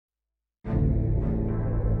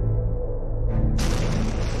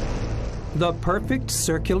The perfect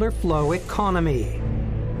circular flow economy.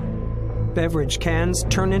 Beverage cans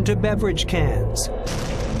turn into beverage cans.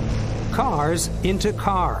 Cars into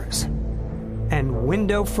cars. And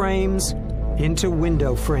window frames into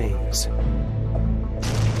window frames.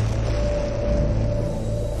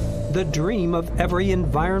 The dream of every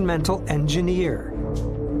environmental engineer.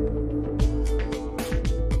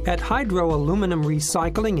 At Hydro Aluminum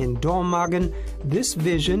Recycling in Dormagen, this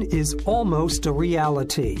vision is almost a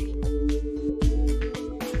reality.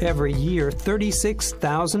 Every year,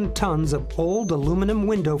 36,000 tons of old aluminum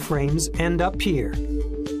window frames end up here.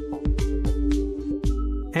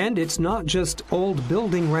 And it's not just old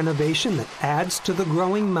building renovation that adds to the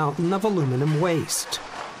growing mountain of aluminum waste.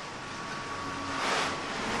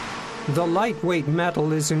 The lightweight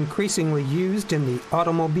metal is increasingly used in the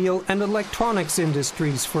automobile and electronics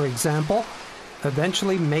industries, for example,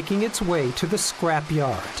 eventually making its way to the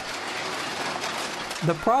scrapyard.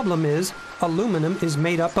 The problem is, aluminum is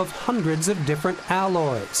made up of hundreds of different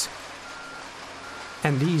alloys.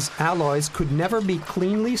 And these alloys could never be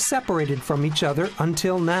cleanly separated from each other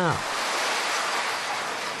until now.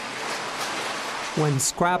 When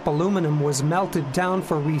scrap aluminum was melted down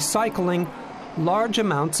for recycling, large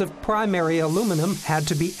amounts of primary aluminum had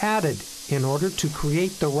to be added in order to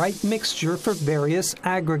create the right mixture for various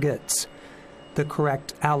aggregates. The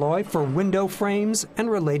correct alloy for window frames and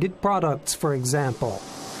related products, for example.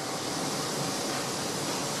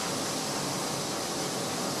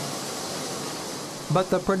 But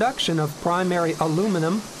the production of primary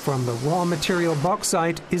aluminum from the raw material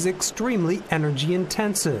bauxite is extremely energy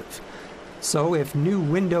intensive. So if new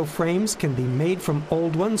window frames can be made from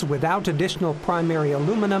old ones without additional primary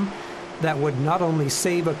aluminum, that would not only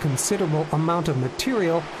save a considerable amount of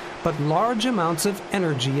material, but large amounts of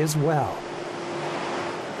energy as well.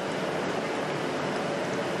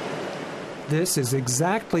 This is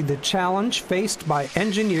exactly the challenge faced by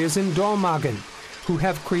engineers in Dormagen, who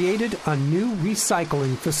have created a new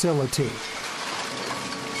recycling facility.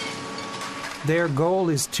 Their goal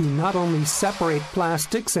is to not only separate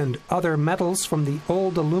plastics and other metals from the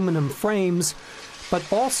old aluminum frames, but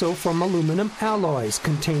also from aluminum alloys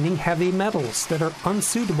containing heavy metals that are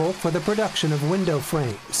unsuitable for the production of window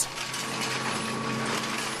frames.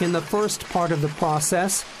 In the first part of the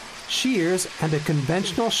process, shears and a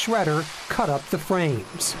conventional shredder cut up the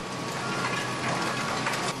frames.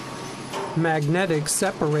 Magnetic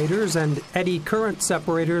separators and eddy current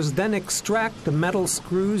separators then extract the metal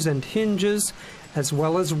screws and hinges, as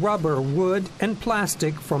well as rubber, wood, and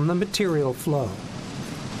plastic from the material flow.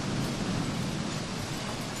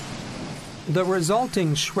 The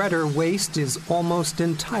resulting shredder waste is almost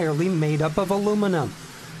entirely made up of aluminum,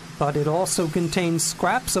 but it also contains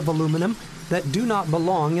scraps of aluminum that do not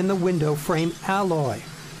belong in the window frame alloy,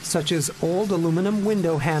 such as old aluminum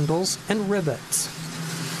window handles and rivets.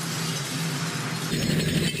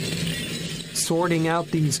 Sorting out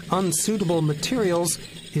these unsuitable materials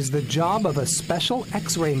is the job of a special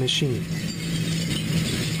X-ray machine.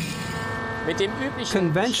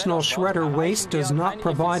 Conventional shredder waste does not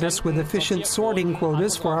provide us with efficient sorting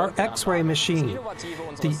quotas for our X-ray machine.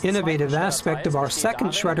 The innovative aspect of our second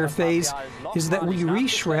shredder phase is that we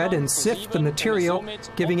reshred and sift the material,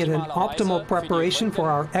 giving it an optimal preparation for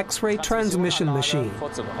our X-ray transmission machine.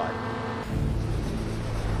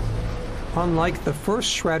 Unlike the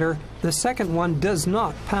first shredder, the second one does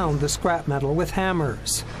not pound the scrap metal with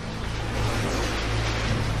hammers.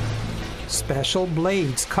 Special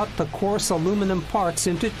blades cut the coarse aluminum parts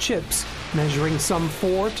into chips, measuring some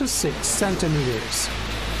 4 to 6 centimeters.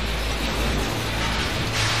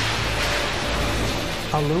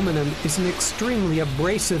 Aluminum is an extremely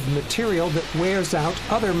abrasive material that wears out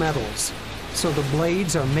other metals, so the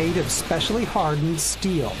blades are made of specially hardened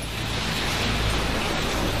steel.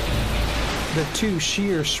 The two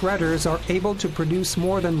shear shredders are able to produce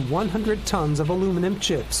more than 100 tons of aluminum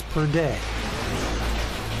chips per day.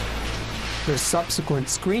 The subsequent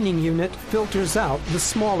screening unit filters out the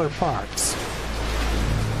smaller parts.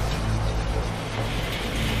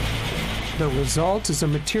 The result is a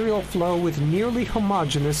material flow with nearly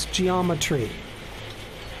homogeneous geometry.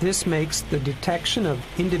 This makes the detection of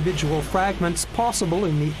individual fragments possible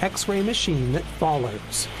in the X-ray machine that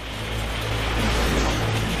follows.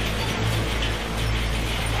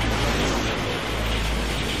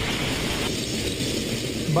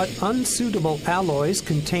 But unsuitable alloys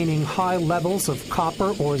containing high levels of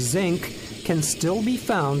copper or zinc can still be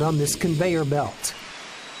found on this conveyor belt.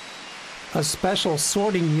 A special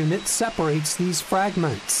sorting unit separates these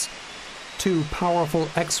fragments. Two powerful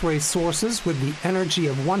X-ray sources with the energy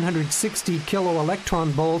of 160 kiloelectron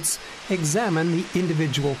volts examine the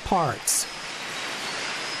individual parts.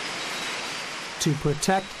 To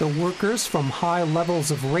protect the workers from high levels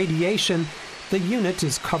of radiation, the unit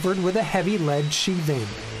is covered with a heavy lead sheathing.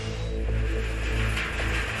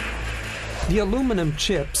 The aluminum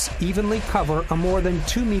chips evenly cover a more than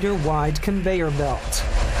 2-meter wide conveyor belt.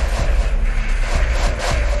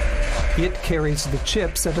 It carries the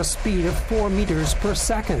chips at a speed of 4 meters per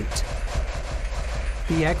second.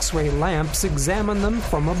 The X-ray lamps examine them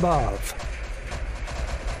from above.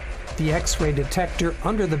 The X-ray detector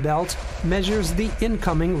under the belt measures the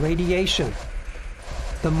incoming radiation.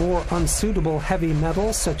 The more unsuitable heavy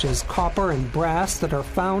metals, such as copper and brass, that are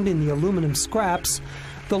found in the aluminum scraps,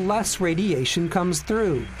 the less radiation comes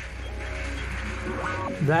through.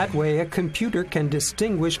 That way, a computer can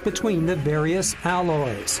distinguish between the various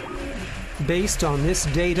alloys. Based on this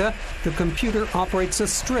data, the computer operates a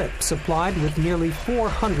strip supplied with nearly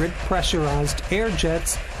 400 pressurized air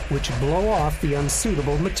jets, which blow off the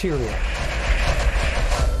unsuitable material.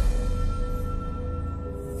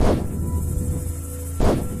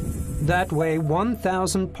 That way,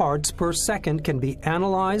 1,000 parts per second can be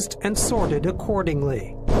analyzed and sorted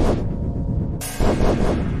accordingly.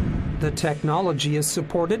 The technology is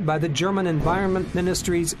supported by the German Environment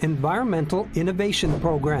Ministry's Environmental Innovation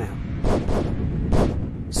Program.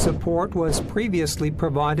 Support was previously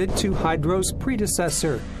provided to Hydro's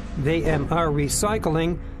predecessor, WMR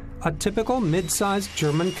Recycling, a typical mid-sized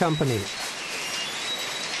German company.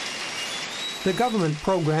 The government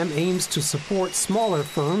program aims to support smaller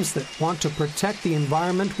firms that want to protect the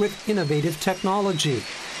environment with innovative technology.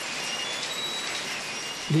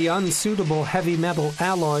 The unsuitable heavy metal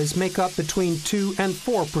alloys make up between 2 and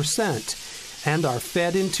 4% and are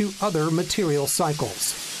fed into other material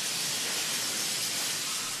cycles.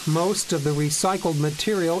 Most of the recycled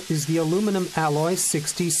material is the aluminum alloy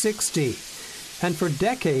 6060, and for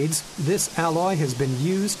decades this alloy has been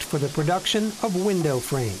used for the production of window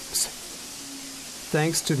frames.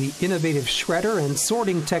 Thanks to the innovative shredder and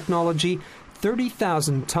sorting technology,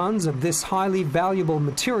 30,000 tons of this highly valuable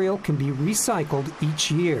material can be recycled each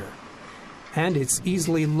year. And it's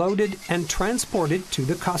easily loaded and transported to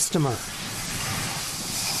the customer.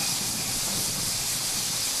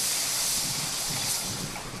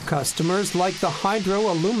 Customers like the Hydro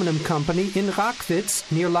Aluminum Company in Rackwitz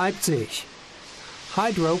near Leipzig.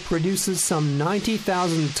 Hydro produces some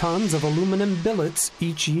 90,000 tons of aluminum billets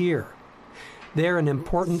each year. They're an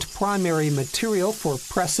important primary material for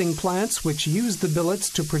pressing plants which use the billets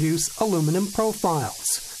to produce aluminum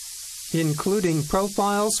profiles, including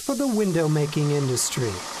profiles for the window-making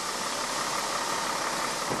industry.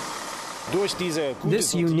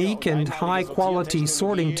 This unique and high-quality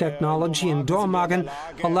sorting technology in Dormagen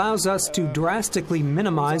allows us to drastically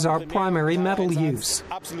minimize our primary metal use.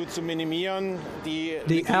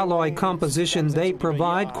 The alloy composition they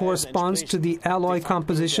provide corresponds to the alloy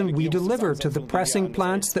composition we deliver to the pressing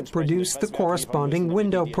plants that produce the corresponding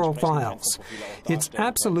window profiles. It's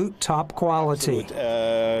absolute top quality.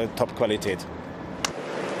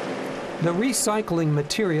 The recycling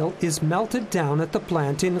material is melted down at the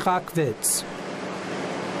plant in Rackwitz.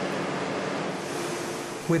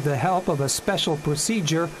 With the help of a special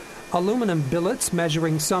procedure, aluminum billets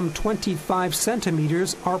measuring some 25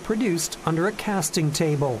 centimeters are produced under a casting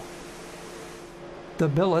table. The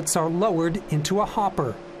billets are lowered into a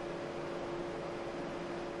hopper.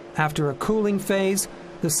 After a cooling phase,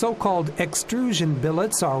 the so-called extrusion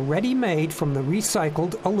billets are ready-made from the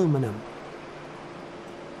recycled aluminum.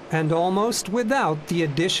 And almost without the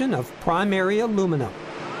addition of primary aluminum.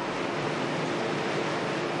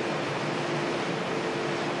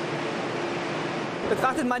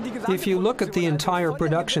 If you look at the entire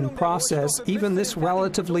production process, even this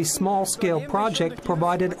relatively small-scale project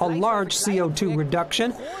provided a large CO2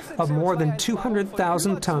 reduction of more than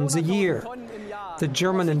 200,000 tons a year. The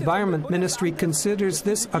German Environment Ministry considers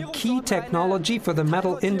this a key technology for the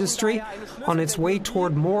metal industry on its way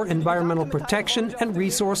toward more environmental protection and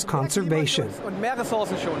resource conservation.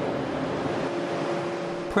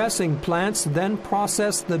 Pressing plants then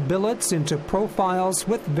process the billets into profiles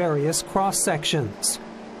with various cross-sections,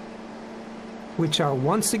 which are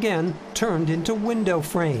once again turned into window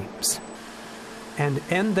frames and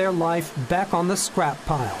end their life back on the scrap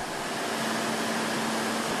pile.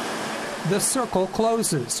 The circle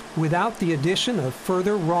closes without the addition of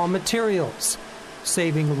further raw materials,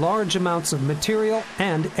 saving large amounts of material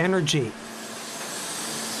and energy.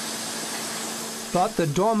 But the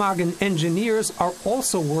Dormagen engineers are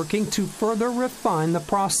also working to further refine the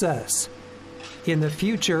process. In the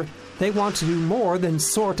future, they want to do more than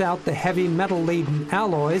sort out the heavy metal-laden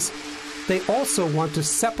alloys. They also want to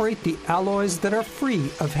separate the alloys that are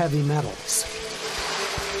free of heavy metals.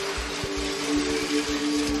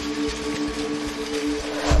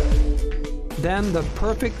 Then the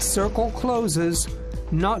perfect circle closes,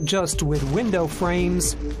 not just with window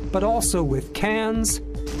frames, but also with cans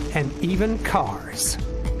and even cars.